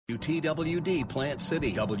TWD Plant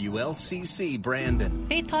City, WLCC Brandon.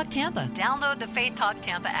 Faith Talk Tampa. Download the Faith Talk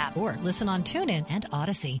Tampa app or listen on TuneIn and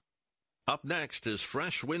Odyssey. Up next is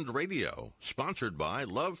Fresh Wind Radio, sponsored by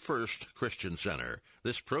Love First Christian Center.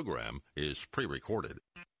 This program is pre-recorded.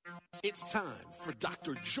 It's time for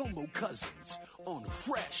Dr. Jomo Cousins on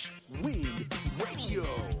Fresh Wind Radio.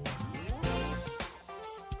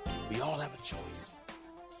 We all have a choice.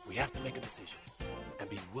 We have to make a decision and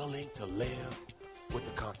be willing to live with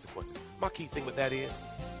the consequences. My key thing with that is,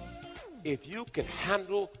 if you can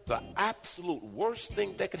handle the absolute worst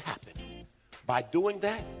thing that could happen, by doing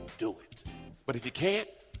that, do it. But if you can't,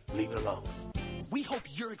 leave it alone. We hope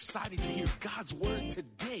you're excited to hear God's word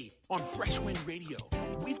today on Fresh Wind Radio.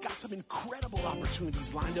 We've got some incredible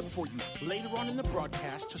opportunities lined up for you later on in the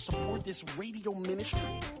broadcast to support this radio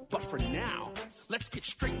ministry. But for now, let's get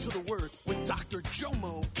straight to the word with Dr.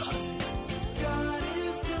 Jomo Cousins. God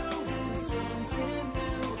is doing something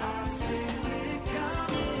new. I feel it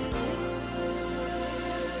coming.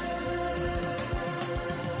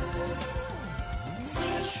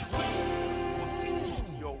 Fresh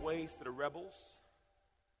Wind. Your ways to the rebels,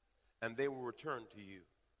 and they will return to you.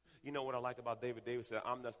 You know what I liked about David? David said,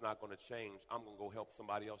 I'm just not going to change. I'm going to go help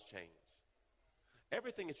somebody else change.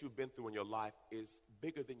 Everything that you've been through in your life is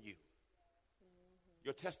bigger than you.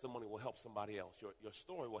 Your testimony will help somebody else. Your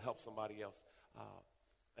story will help somebody else.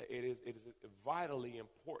 It is vitally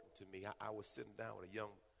important to me. I was sitting down with a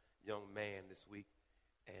young man this week,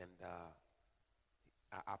 and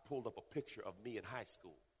I pulled up a picture of me in high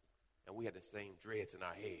school, and we had the same dreads in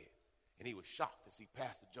our head. And he was shocked to see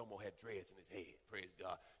Pastor Jomo had dreads in his head. Praise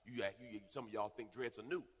God. Some of y'all think dreads are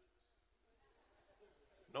new.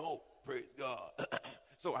 No, praise God.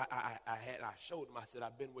 So I showed him, I said,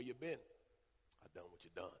 I've been where you've been. I've done what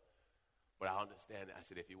you've done. But I understand that. I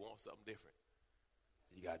said, if you want something different,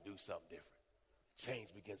 you got to do something different.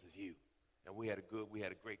 Change begins with you. And we had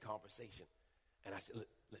a great conversation. And I said, look,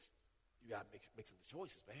 listen, you got to make some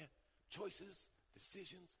choices, man. Choices,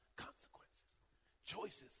 decisions, consequences.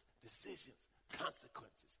 Choices, decisions,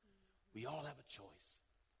 consequences. We all have a choice.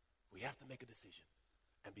 We have to make a decision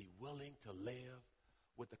and be willing to live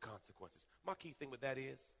with the consequences. My key thing with that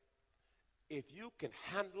is, if you can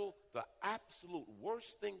handle the absolute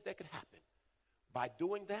worst thing that could happen, by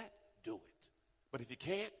doing that, do it. But if you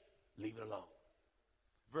can't, leave it alone.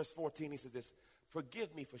 Verse 14, he says this,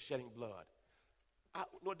 forgive me for shedding blood.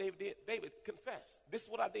 What David did? David confessed. This is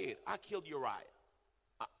what I did. I killed Uriah.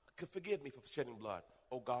 Forgive me for shedding blood,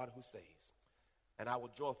 O God who saves, and I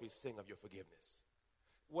will joyfully sing of your forgiveness.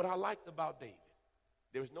 What I liked about David,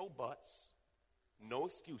 there's no buts, no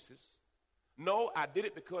excuses. No, I did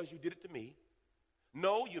it because you did it to me.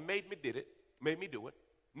 No, you made me do it.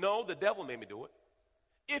 No, the devil made me do it.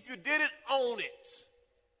 If you did it, own it.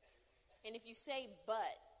 And if you say but,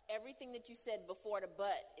 everything that you said before the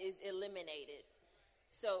but is eliminated.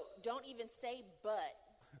 So don't even say but.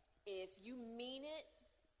 If you mean it,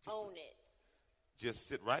 own it. Just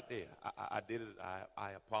sit right there. I did it.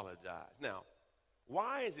 I apologize. Now,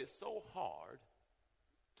 why is it so hard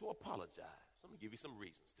to apologize? Let me give you some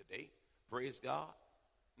reasons today. Praise God.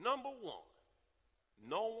 Number one,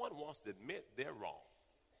 no one wants to admit they're wrong.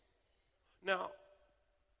 Now,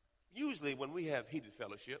 usually when we have heated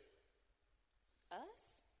fellowship.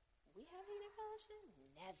 Us? We have heated fellowship?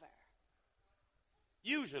 Never.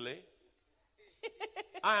 Usually,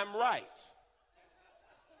 I am right.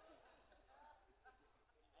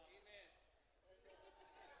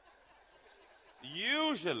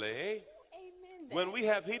 Usually, when we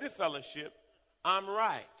have heated fellowship, I'm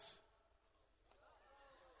right.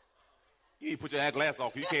 You need to put your glasses on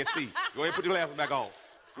because you can't see. Go ahead and put your glasses back on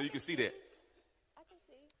so you can see that. I can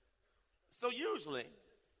see. So usually,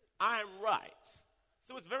 I'm right.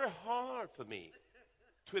 So it's very hard for me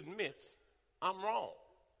to admit I'm wrong.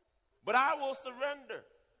 But I will surrender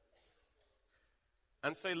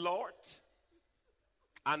and say, Lord,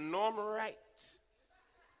 I know I'm right,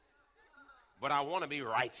 but I want to be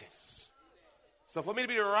righteous. So for me to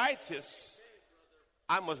be righteous,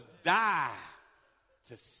 I must die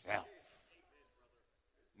to self,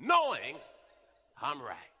 knowing I'm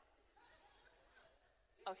right.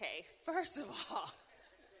 Okay, first of all,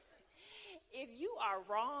 if you are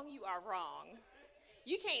wrong, you are wrong.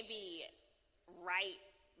 You can't be right,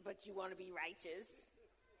 but you want to be righteous.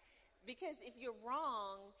 Because if you're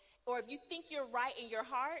wrong, or if you think you're right in your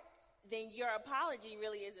heart, then your apology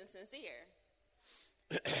really isn't sincere.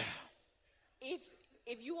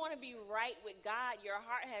 If you want to be right with God, your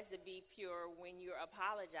heart has to be pure when you're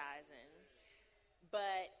apologizing.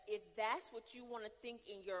 But if that's what you want to think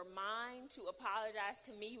in your mind, to apologize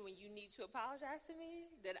to me when you need to apologize to me,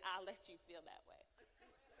 then I'll let you feel that way.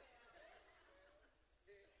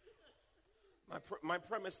 My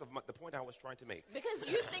premise of the point I was trying to make. Because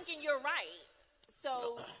you're thinking you're right.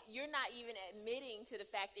 So you're not even admitting to the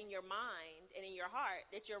fact in your mind and in your heart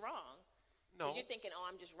that you're wrong. No. You're thinking, oh,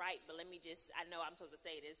 I'm just right, but I know I'm supposed to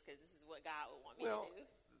say this because this is what God would want me to do.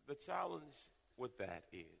 The challenge with that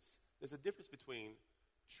is there's a difference between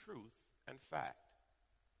truth and fact.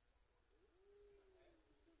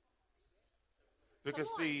 Because,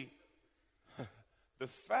 see, the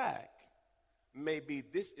fact may be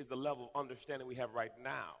this is the level of understanding we have right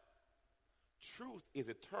now. Truth is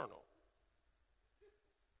eternal.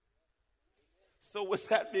 So with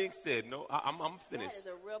that being said, I'm finished. That is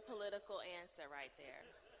a real political answer right there.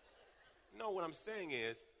 No, what I'm saying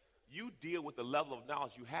is you deal with the level of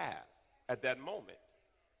knowledge you have at that moment.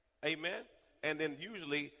 Amen? And then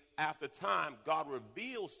usually after time, God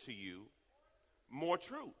reveals to you more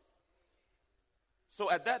truth.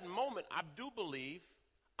 So at that moment, I do believe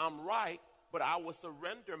I'm right, but I will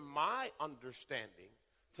surrender my understanding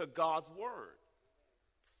to God's word.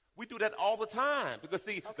 We do that all the time because,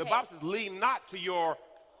 see, the Bible says, lean not to your...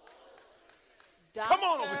 Doctor, come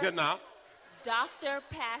on over here now. Doctor,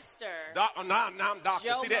 pastor. Now I'm doctor.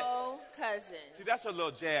 Jomo see that? Cousin. See, that's her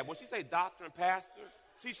little jab. When she say doctor and pastor,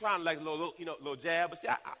 she's trying to like a little jab. But see,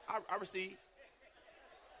 I receive.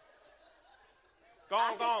 Go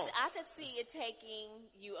on. I could see it taking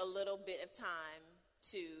you a little bit of time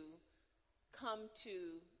to come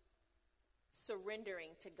to surrendering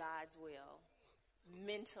to God's will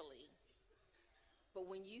mentally. But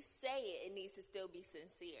when you say it, it needs to still be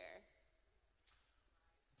sincere.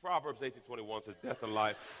 Proverbs 18:21 says, death and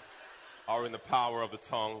life are in the power of the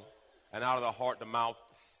tongue, and out of the heart the mouth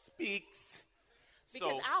speaks.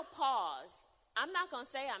 Because I'll pause. I'm not going to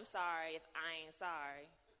say I'm sorry if I ain't sorry.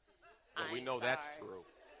 Well, we know that's true.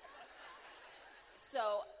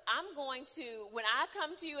 So I'm going to, when I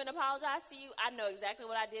come to you and apologize to you, I know exactly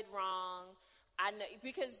what I did wrong. I know,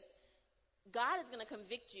 because God is going to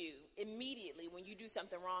convict you immediately when you do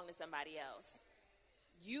something wrong to somebody else.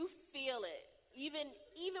 You feel it. Even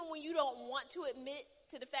when you don't want to admit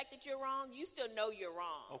to the fact that you're wrong, you still know you're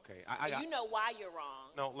wrong. Okay, you know why you're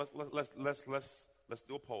wrong. No, let's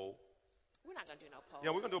do a poll. We're not gonna do no poll. Yeah,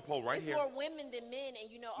 we're gonna do a poll right here. It's more women than men, and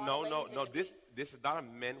you know all No. This is not a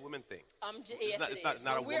men-women thing. Yes, it's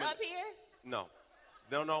not a woman. We're up here.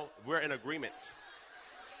 No. We're in agreement.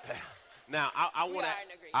 Now, I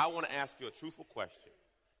want to ask you a truthful question.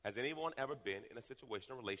 Has anyone ever been in a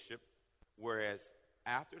situation, a relationship, whereas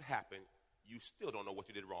after it happened, you still don't know what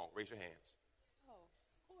you did wrong? Raise your hands. Oh,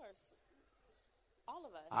 of course. All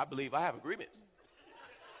of us. I believe I have agreement.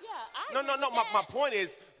 Yeah, I No. My point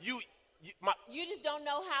is, you just don't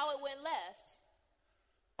know how it went left.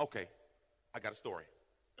 Okay, I got a story.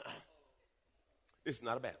 This is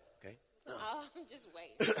not a battle, okay? I'm just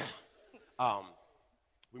waiting.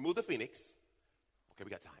 We moved to Phoenix. Okay, we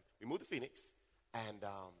got time. We moved to Phoenix, and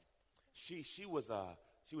she was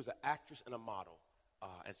an actress and a model,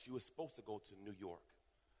 and she was supposed to go to New York,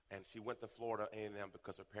 and she went to Florida A&M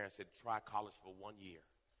because her parents said try college for 1 year,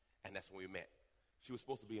 and that's when we met. She was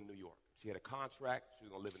supposed to be in New York. She had a contract. She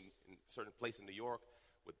was going to live in a certain place in New York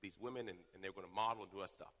with these women, and they were going to model and do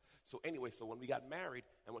that stuff. So anyway, when we got married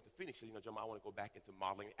and went to Phoenix, she said, Jim, I want to go back into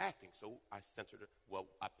modeling and acting. So I sent her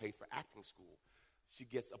I paid for acting school. She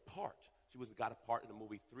gets a part. She got a part in the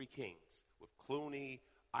movie Three Kings with Clooney,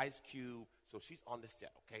 Ice Cube. So she's on the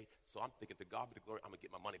set, okay? So I'm thinking, to God be the glory, I'm going to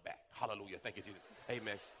get my money back. Hallelujah. Thank you, Jesus.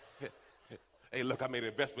 Amen. Hey, look, I made an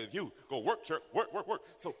investment in you. Go work, church. Work.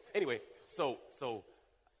 So anyway,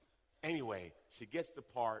 Anyway, she gets the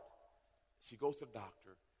part. She goes to the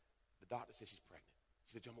doctor. The doctor says she's pregnant.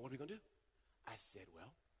 She said, John, what are we going to do? I said, well,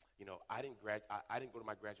 I didn't go to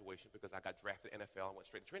my graduation because I got drafted to NFL and went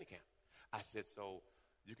straight to training camp. I said, so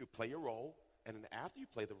you can play your role, and then after you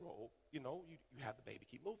play the role, you have the baby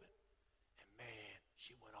keep moving. And, man,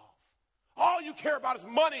 she went off. All you care about is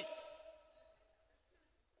money.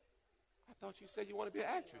 I thought you said you want to be an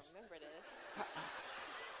actress. I don't remember this.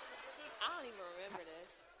 I don't even remember this.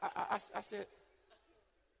 I said,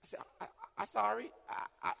 I'm sorry.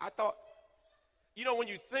 I thought, when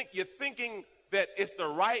you're thinking that it's the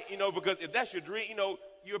right, because if that's your dream,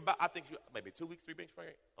 you're about, I think you're maybe 2 weeks, 3 weeks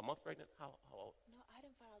pregnant, a month pregnant. How old? No, I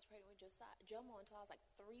didn't find I was pregnant with Jomo until I was like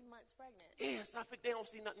 3 months pregnant. Yes, I think they don't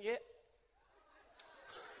see nothing yet.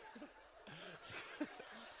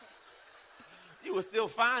 You were still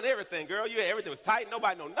fine, everything, girl. Everything was tight.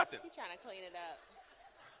 Nobody know nothing. He's trying to clean it up.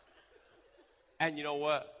 And you know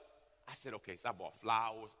what? I said, okay, so I bought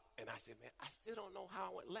flowers. And I said, man, I still don't know how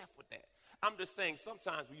I went left with that. I'm just saying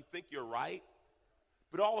sometimes when you think you're right,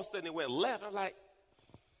 but all of a sudden it went left. I'm like,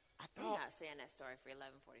 I'm not saying that story for 11:45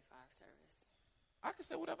 service. I can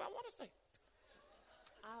say whatever I want to say.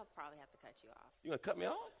 I'll probably have to cut you off. You gonna cut me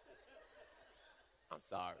off? I'm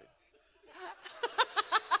sorry.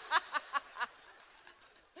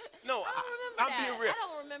 No, I'm being real. I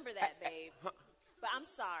don't remember that, babe. But I'm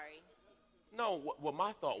sorry. No, what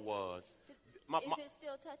my thought was. Is it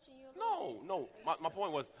still touching you? No. My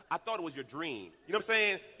point was, I thought it was your dream. You know what I'm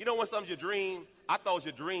saying? You know when something's your dream? I thought it was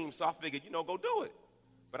your dream, so I figured, go do it.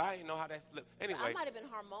 But I didn't know how that flipped. Anyway. But I might have been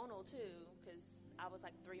hormonal, too, because I was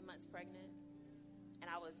like 3 months pregnant. And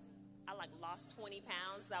I lost 20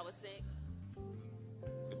 pounds. I was sick.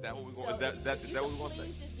 Is that what we're going to say?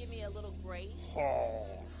 Please just give me a little grace. Oh,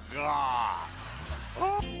 God.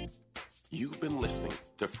 You've been listening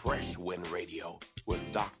to Fresh Wind Radio with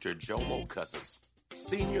Dr. Jomo Cousins,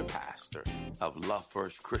 Senior Pastor of Love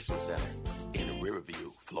First Christian Center in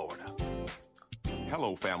Riverview, Florida.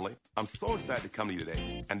 Hello, family. I'm so excited to come to you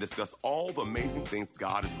today and discuss all the amazing things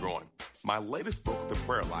God is growing. My latest book, The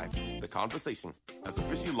Prayer Life, The Conversation, has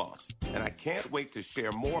officially launched, and I can't wait to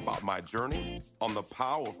share more about my journey on the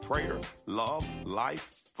power of prayer, love,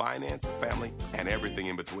 life, finance, family, and everything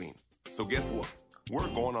in between. So guess what? We're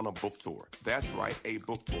going on a book tour. That's right, a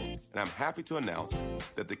book tour. And I'm happy to announce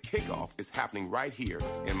that the kickoff is happening right here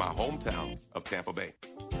in my hometown of Tampa Bay.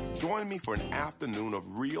 Join me for an afternoon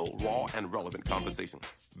of real, raw, and relevant conversation.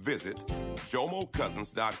 Visit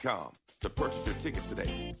JomoCousins.com to purchase your tickets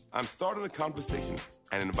today. I'm starting a conversation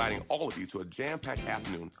and inviting all of you to a jam-packed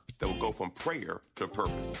afternoon that will go from prayer to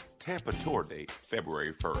purpose. Tampa tour date,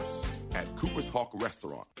 February 1st at Cooper's Hawk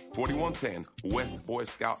Restaurant, 4110 West Boy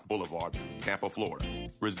Scout Boulevard, Tampa,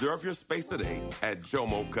 Florida. Reserve your space today at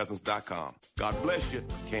JomoCousins.com. God bless you.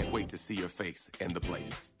 Can't wait to see your face in the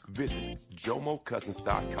place. Visit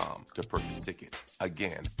JomoCousins.com to purchase tickets.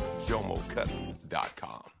 Again,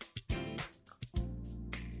 JomoCousins.com.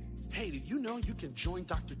 Hey, did you know you can join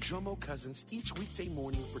Dr. Jomo Cousins each weekday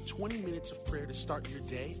morning for 20 minutes of prayer to start your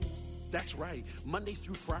day? That's right. Monday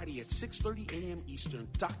through Friday at 6:30 a.m. Eastern,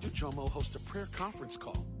 Dr. Jomo hosts a prayer conference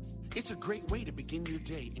call. It's a great way to begin your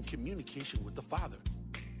day in communication with the Father.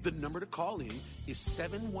 The number to call in is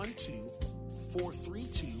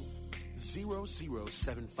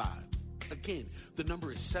 712-432-0075. Again, the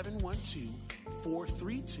number is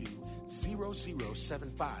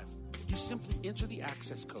 712-432-0075. You simply enter the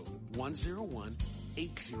access code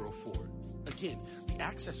 101804. Again, the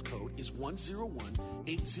access code is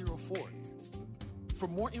 101804. For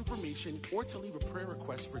more information or to leave a prayer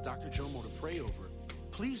request for Dr. Jomo to pray over,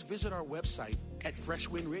 please visit our website at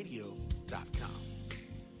freshwindradio.com.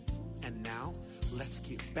 And now, let's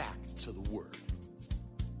get back to the Word.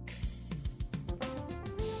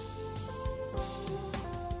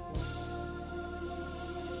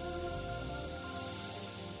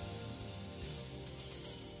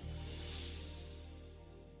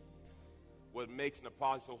 What makes an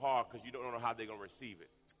apology so hard because you don't know how they're going to receive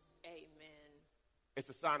it. Amen. It's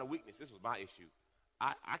a sign of weakness. This was my issue.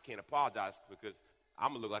 I can't apologize because I'm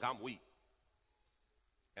going to look like I'm weak.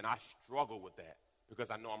 And I struggle with that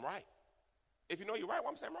because I know I'm right. If you know you're right, why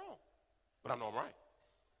am I saying wrong? But I know I'm right.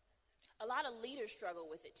 A lot of leaders struggle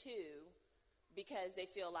with it too because they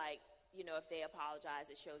feel like, if they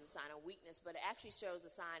apologize, it shows a sign of weakness, but it actually shows a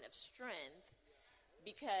sign of strength.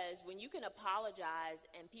 Because when you can apologize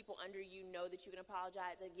and people under you know that you can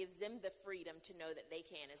apologize, it gives them the freedom to know that they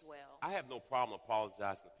can as well. I have no problem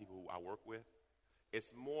apologizing to people who I work with.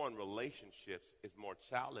 It's more in relationships, it's more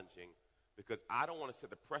challenging because I don't want to set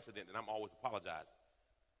the precedent that I'm always apologizing.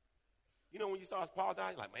 When you start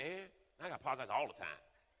apologizing, like, man, I got to apologize all the time.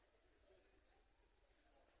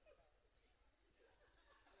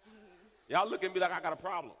 Y'all look at me like I got a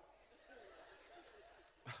problem.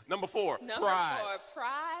 Number 4, pride. Number 4,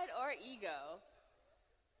 pride or ego?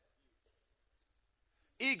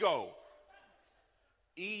 Ego.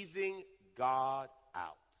 Easing God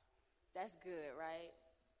out. That's good, right?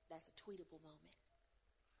 That's a tweetable moment.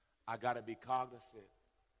 I got to be cognizant.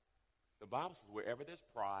 The Bible says wherever there's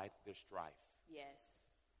pride, there's strife. Yes.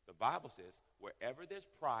 The Bible says wherever there's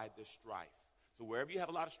pride, there's strife. So wherever you have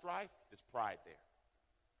a lot of strife, there's pride there.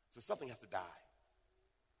 So something has to die.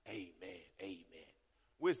 Amen. Amen.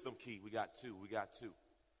 Wisdom key, we got two.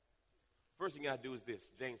 First thing you got to do is this,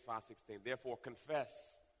 James 5:16. Therefore,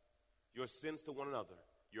 confess your sins to one another,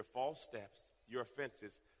 your false steps, your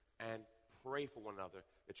offenses, and pray for one another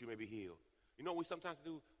that you may be healed. You know what we sometimes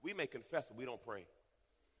do? We may confess, but we don't pray.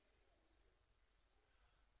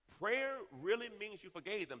 Prayer really means you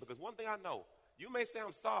forgave them because one thing I know, you may say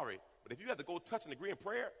I'm sorry, but if you have to go touch and agree in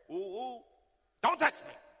prayer, don't touch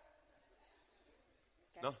me.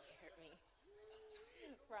 That scared me.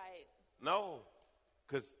 Right. No,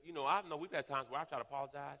 because, I know we've had times where I try to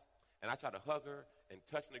apologize and I try to hug her and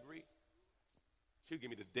touch and agree. She'll give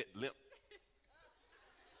me the dead limp.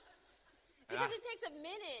 Because it takes a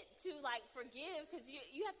minute to, like, forgive, because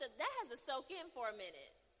you have to, that has to soak in for a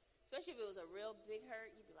minute. Especially if it was a real big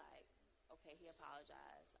hurt, you'd be like, okay, he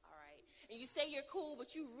apologized, all right. And you say you're cool,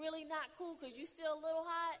 but you really not cool because you still a little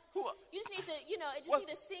hot. You just need to, it just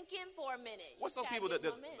need to sink in for a minute. What's those people,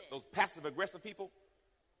 those passive-aggressive people?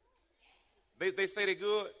 They say they're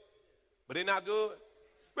good, but they're not good.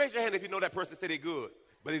 Raise your hand if you know that person say they're good,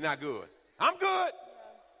 but they're not good. I'm good.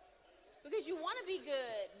 Because you want to be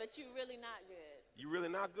good, but you're really not good. You're really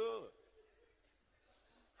not good.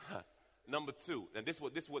 Number 2, and this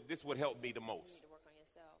would help me the most. You need to work on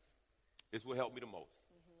yourself. This would help me the most.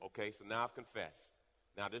 Mm-hmm. Okay, so now I've confessed.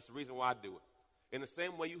 Now this is the reason why I do it. In the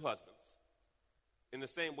same way, you husbands, in the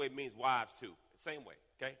same way means wives too. The same way,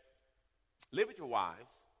 okay? Live with your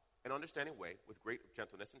wives in an understanding way with great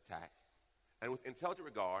gentleness and tact, and with intelligent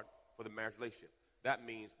regard for the marriage relationship. That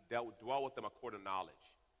means dwell with them according to knowledge.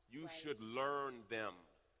 You should learn them.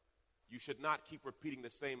 You should not keep repeating the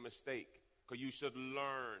same mistake, because you should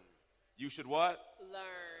learn. You should what?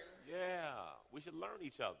 Learn. Yeah, we should learn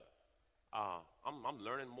each other. I'm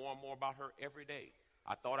learning more and more about her every day.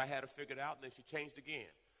 I thought I had her figured out, and then she changed again.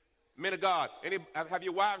 Men of God, have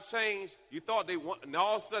your wives changed? You thought they want, and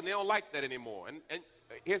all of a sudden they don't like that anymore. And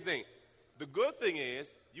here's the thing. The good thing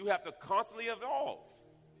is you have to constantly evolve.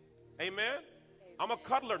 Amen? I'm a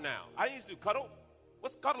cuddler now. I used to cuddle.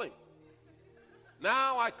 What's cuddling?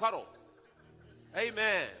 Now I cuddle.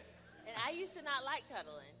 Amen. And I used to not like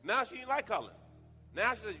cuddling. Now she didn't like cuddling.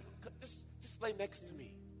 Now she says, just lay next to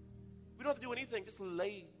me. We don't have to do anything. Just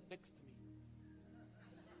lay next to me.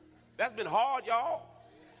 That's been hard, y'all.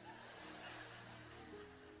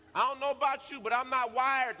 I don't know about you, but I'm not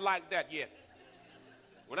wired like that yet.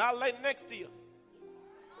 When I lay next to you,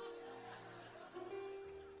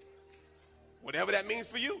 whatever that means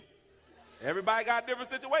for you. Everybody got a different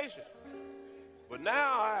situation. But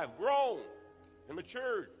now I have grown and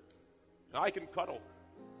matured. And I can cuddle.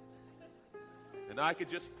 And I can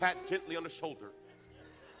just pat gently on the shoulder.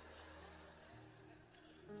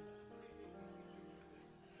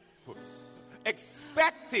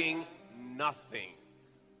 Expecting nothing.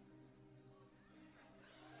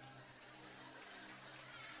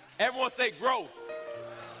 Everyone say growth.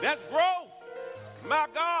 That's growth. My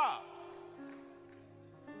God.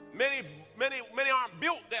 Many aren't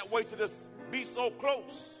built that way to just be so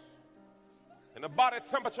close. And the body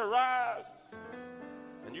temperature rises.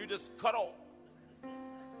 And you just cuddle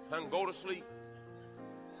and go to sleep.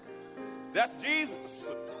 That's Jesus.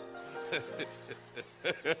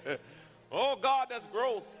 Oh, God, that's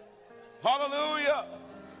growth. Hallelujah.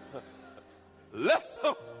 Less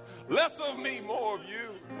of me, more of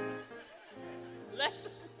you. Less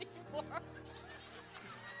of me, more of you.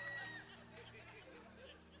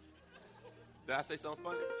 Did I say something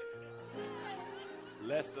funny?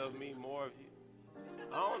 Less of me, more of you.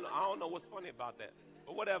 I don't know what's funny about that,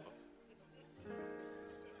 but whatever.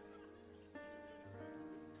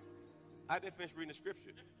 I didn't finish reading the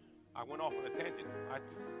scripture. I went off on a tangent.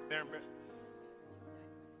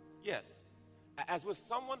 Yes. As with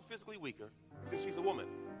someone physically weaker, since she's a woman,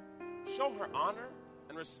 show her honor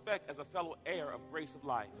and respect as a fellow heir of grace of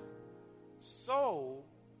life, so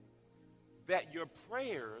that your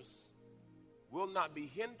prayers will not be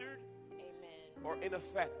hindered or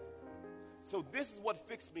ineffective. So this is what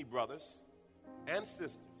fixed me, brothers and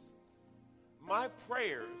sisters. My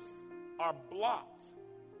prayers are blocked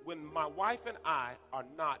when my wife and I are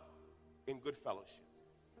not in good fellowship.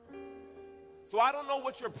 So I don't know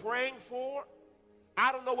what you're praying for.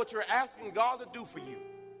 I don't know what you're asking God to do for you.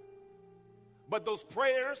 But those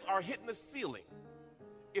prayers are hitting the ceiling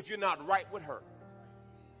if you're not right with her.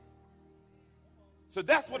 So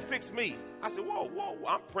that's what fixed me. I said, whoa,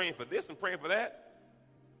 I'm praying for this and praying for that.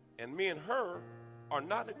 And me and her are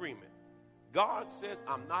not in agreement. God says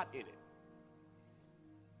I'm not in it.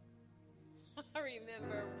 I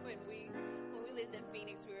remember when we lived in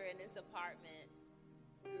Phoenix, we were in this apartment.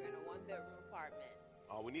 We were in a one-bedroom apartment.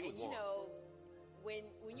 All we need was one. And you know,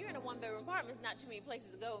 when you're in a one-bedroom apartment, it's not too many places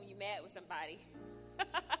to go when you're mad with somebody.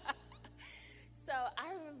 So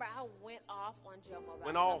I remember I went off on Jomo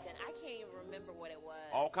about something. I can't even remember what it was.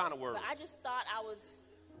 All kind of words. But I just thought I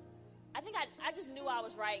just knew I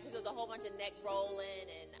was right because there was a whole bunch of neck rolling,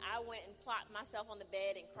 and I went and plopped myself on the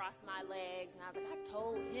bed and crossed my legs, and I was like, I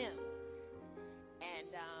told him. And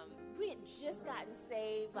we had just gotten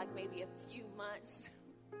saved like maybe a few months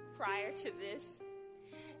prior to this.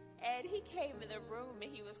 And he came in the room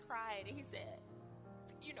and he was crying, and he said,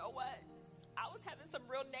 you know what? I was having some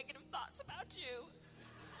real negative thoughts about you.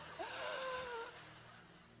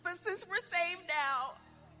 But since we're saved now,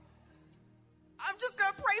 I'm just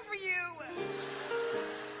going to pray for you.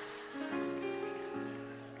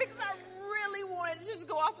 Because I really wanted to just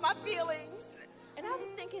go off my feelings. And I was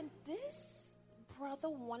thinking, this brother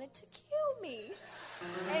wanted to kill me.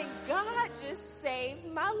 And God just saved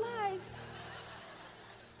my life.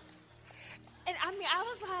 And I mean, I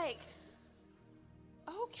was like,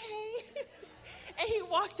 okay. And he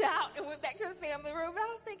walked out and went back to the family room. And I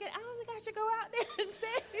was thinking, I don't think I should go out there and say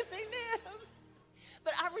anything to him.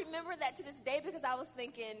 But I remember that to this day because I was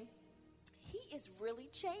thinking, he is really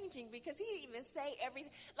changing because he didn't even say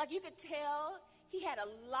everything. Like you could tell he had a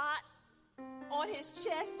lot on his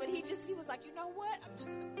chest, but he was like, you know what? I'm just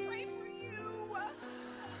going to pray for you.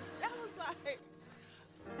 I was like,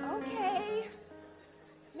 okay.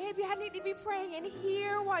 Maybe I need to be praying in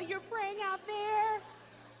here while you're praying out there.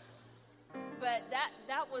 But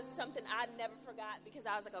that was something I never forgot because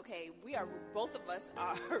I was like, okay, both of us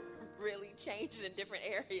are really changing in different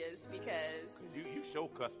areas because you sure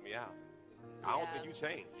cussed me out. I don't think you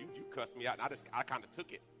changed. You cussed me out, and I kind of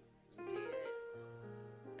took it. You did.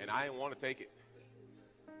 And I didn't want to take it.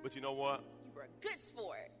 But you know what? You were a good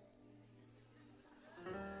sport.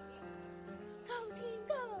 Go, team,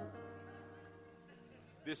 go.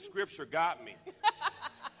 This scripture got me.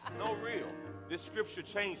 No, real. This scripture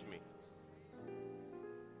changed me.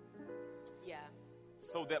 Yeah.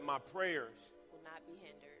 So that my prayers will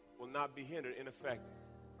not be hindered. In effect,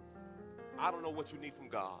 I don't know what you need from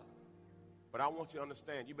God, but I want you to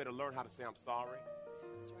understand, you better learn how to say, I'm sorry.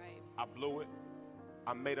 That's right. I blew it.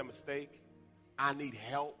 I made a mistake. I need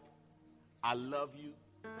help. I love you.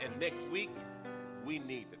 And next week, we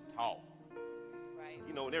need to talk. Right.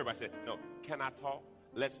 You know, and everybody said, no, can I talk?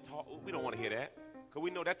 Let's talk. We don't want to hear that because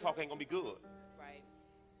we know that talk ain't going to be good. Right.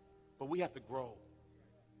 But we have to grow.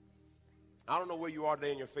 I don't know where you are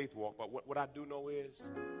today in your faith walk, but what I do know is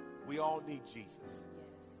we all need Jesus.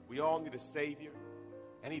 Yes. We all need a Savior.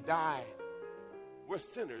 And he died. We're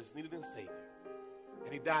sinners, needed a Savior.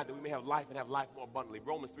 And he died that we may have life and have life more abundantly.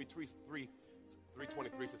 Romans 3:23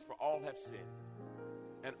 says, for all have sinned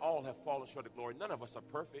and all have fallen short of glory. None of us are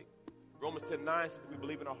perfect. Romans 10:9 says, if we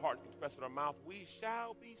believe in our heart and confess with our mouth, we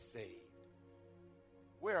shall be saved.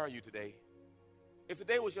 Where are you today? If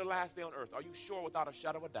today was your last day on earth, are you sure without a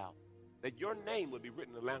shadow of a doubt that your name would be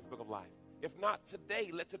written in the Lamb's Book of Life? If not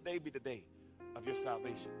today, let today be the day of your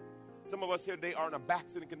salvation. Some of us here today are in a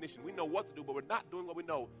backsliding condition. We know what to do, but we're not doing what we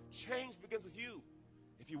know. Change begins with you.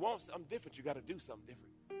 If you want something different, you got to do something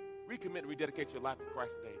different. Recommit and rededicate your life to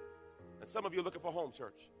Christ today. And some of you are looking for home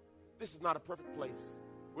church. This is not a perfect place.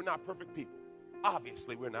 We're not perfect people.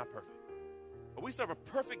 Obviously, we're not perfect. But we serve a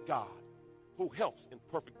perfect God who helps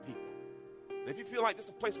imperfect people. And if you feel like this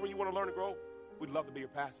is a place where you want to learn and grow, we'd love to be your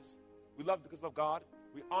pastors. We love you because of God.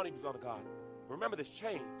 We honor you because of God. But remember, this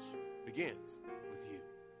change begins with you.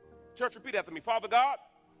 Church, repeat after me. Father God,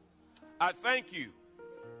 I thank you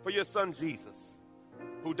for your son Jesus,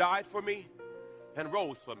 who died for me and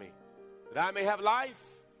rose for me, that I may have life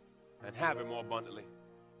and have it more abundantly.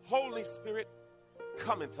 Holy Spirit,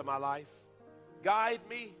 come into my life. Guide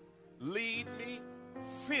me, lead me,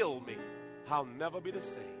 fill me. I'll never be the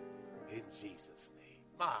same. In Jesus' name.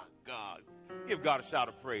 My God. Give God a shout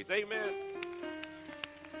of praise. Amen.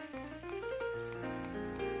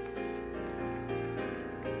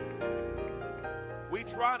 We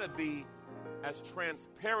try to be as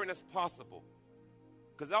transparent as possible,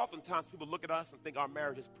 because oftentimes people look at us and think our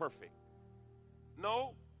marriage is perfect.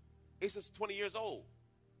 No, it's just 20 years old.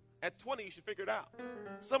 At 20, you should figure it out.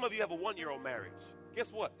 Some of you have a 1-year-old marriage.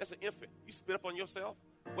 Guess what? That's an infant. You spit up on yourself,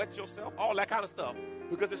 wet yourself, all that kind of stuff,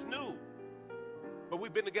 because it's new. But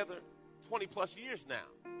we've been together 20 plus years now.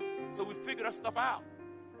 So we figured our stuff out.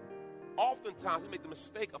 Oftentimes, we make the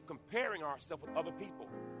mistake of comparing ourselves with other people.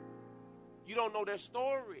 You don't know their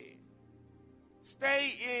story.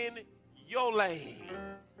 Stay in your lane.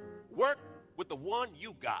 Work with the one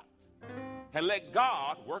you got. And let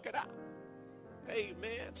God work it out.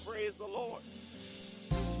 Amen. Praise the Lord.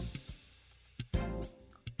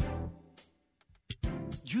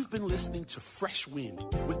 You've been listening to Fresh Wind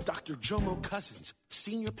with Dr. Jomo Cousins,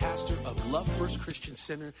 Senior Pastor of Love First Christian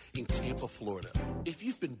Center in Tampa, Florida. If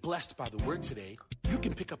you've been blessed by the word today, you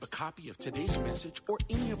can pick up a copy of today's message or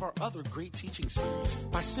any of our other great teaching series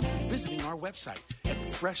by simply visiting our website at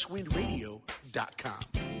freshwindradio.com.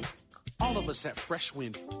 All of us at Fresh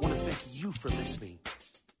Wind want to thank you for listening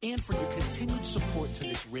and for your continued support to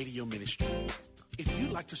this radio ministry. If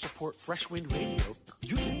you'd like to support Fresh Wind Radio,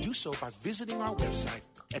 you can do so by visiting our website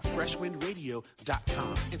at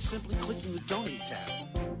freshwindradio.com and simply clicking the Donate tab.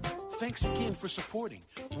 Thanks again for supporting.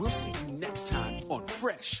 We'll see you next time on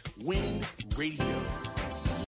Fresh Wind Radio.